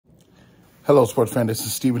Hello, sports fan. This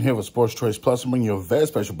is Steven here with Sports Choice Plus. I'm bringing you a very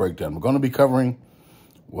special breakdown. We're going to be covering,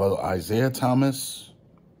 will Isaiah Thomas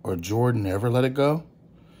or Jordan ever let it go?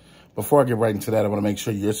 Before I get right into that, I want to make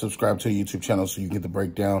sure you're subscribed to the YouTube channel so you can get the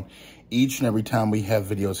breakdown each and every time we have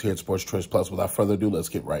videos here at Sports Choice Plus. Without further ado, let's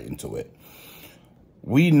get right into it.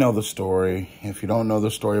 We know the story. If you don't know the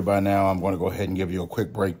story by now, I'm going to go ahead and give you a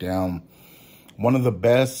quick breakdown. One of the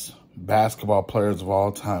best basketball players of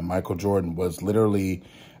all time, Michael Jordan, was literally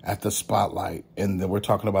at the spotlight, and we're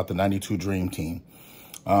talking about the 92 Dream Team.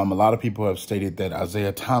 A lot of people have stated that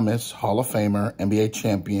Isaiah Thomas, Hall of Famer, NBA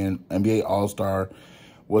champion, NBA All-Star,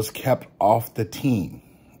 was kept off the team.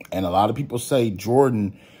 And a lot of people say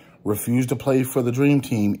Jordan refused to play for the Dream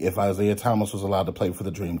Team if Isaiah Thomas was allowed to play for the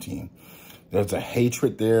Dream Team. There's a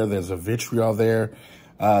hatred there. There's a vitriol there.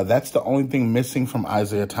 That's the only thing missing from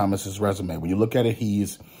Isaiah Thomas's resume. When you look at it,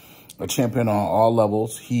 he's a champion on all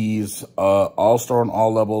levels. He's all-star on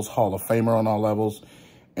all levels, Hall of Famer on all levels.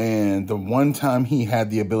 And the one time he had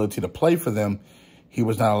the ability to play for them, he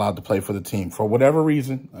was not allowed to play for the team. For whatever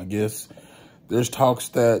reason, I guess there's talks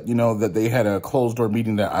that, that they had a closed-door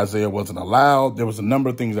meeting that Isaiah wasn't allowed. There was a number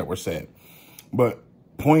of things that were said. But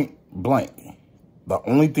point blank, the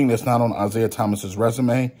only thing that's not on Isaiah Thomas's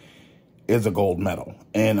resume is a gold medal.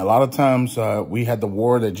 And a lot of times we had the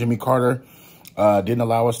war that Jimmy Carter didn't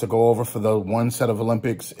allow us to go over for the one set of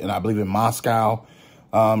Olympics, and I believe in Moscow.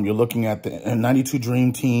 You're looking at the 92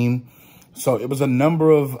 Dream Team. So it was a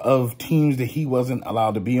number of teams that he wasn't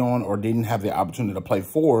allowed to be on or didn't have the opportunity to play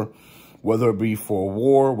for, whether it be for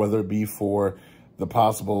war, whether it be for the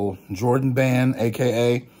possible Jordan ban,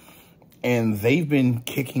 a.k.a. And they've been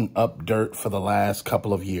kicking up dirt for the last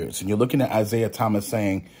couple of years. And you're looking at Isaiah Thomas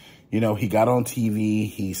saying, he got on TV,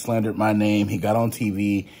 he slandered my name, he got on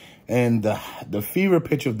TV. And the fever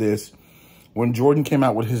pitch of this, when Jordan came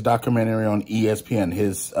out with his documentary on ESPN,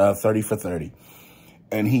 his 30 for 30,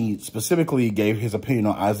 and he specifically gave his opinion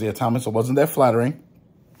on Isaiah Thomas, it wasn't that flattering.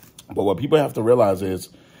 But what people have to realize is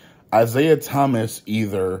Isaiah Thomas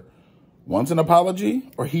either wants an apology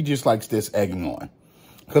or he just likes this egging on.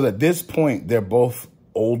 Because at this point, they're both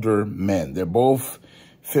older men. They're both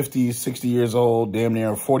 50, 60 years old, damn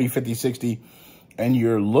near 40, 50, 60. And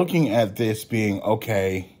you're looking at this being,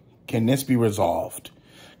 okay, can this be resolved?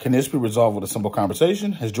 Can this be resolved with a simple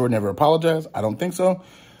conversation? Has Jordan ever apologized? I don't think so.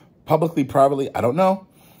 Publicly, privately, I don't know.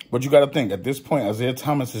 But you got to think, at this point, Isaiah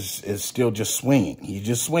Thomas is still just swinging. He's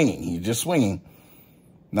just swinging. He's just swinging.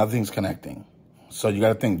 Nothing's connecting. So you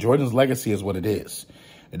got to think, Jordan's legacy is what it is.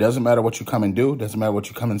 It doesn't matter what you come and do. Doesn't matter what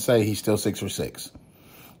you come and say. He's still 6 for 6.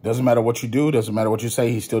 Doesn't matter what you do. Doesn't matter what you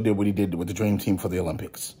say. He still did what he did with the Dream Team for the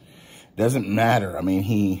Olympics. Doesn't matter. I mean,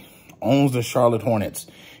 he owns the Charlotte Hornets.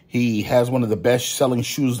 He has one of the best-selling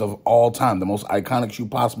shoes of all time, the most iconic shoe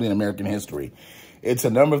possibly in American history. It's a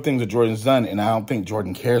number of things that Jordan's done, and I don't think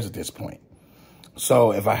Jordan cares at this point.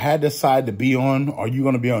 So if I had to decide to be on, are you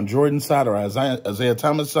going to be on Jordan's side or Isaiah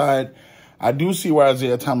Thomas' side? I do see where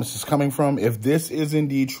Isaiah Thomas is coming from. If this is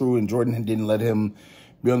indeed true and Jordan didn't let him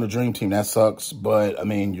be on the Dream Team, that sucks. But, I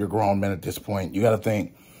mean, you're grown men at this point. You got to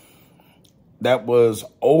think that was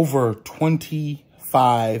over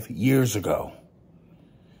 25 years ago.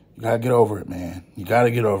 You got to get over it, man. You got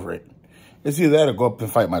to get over it. It's either that or go up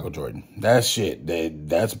and fight Michael Jordan. That's shit.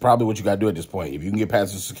 That's probably what you got to do at this point. If you can get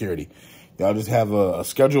past the security. Y'all just have a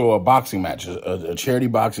schedule, a boxing match, a charity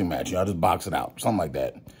boxing match. Y'all just box it out. Something like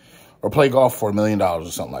that. Or play golf for $1 million or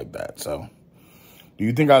something like that. So, do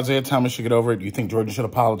you think Isaiah Thomas should get over it? Do you think Jordan should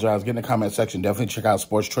apologize? Get in the comment section. Definitely check out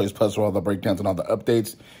Sports Choice Plus for all the breakdowns and all the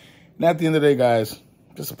updates. And at the end of the day, guys,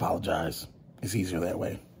 just apologize. It's easier that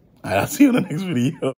way. All right, I'll see you in the next video.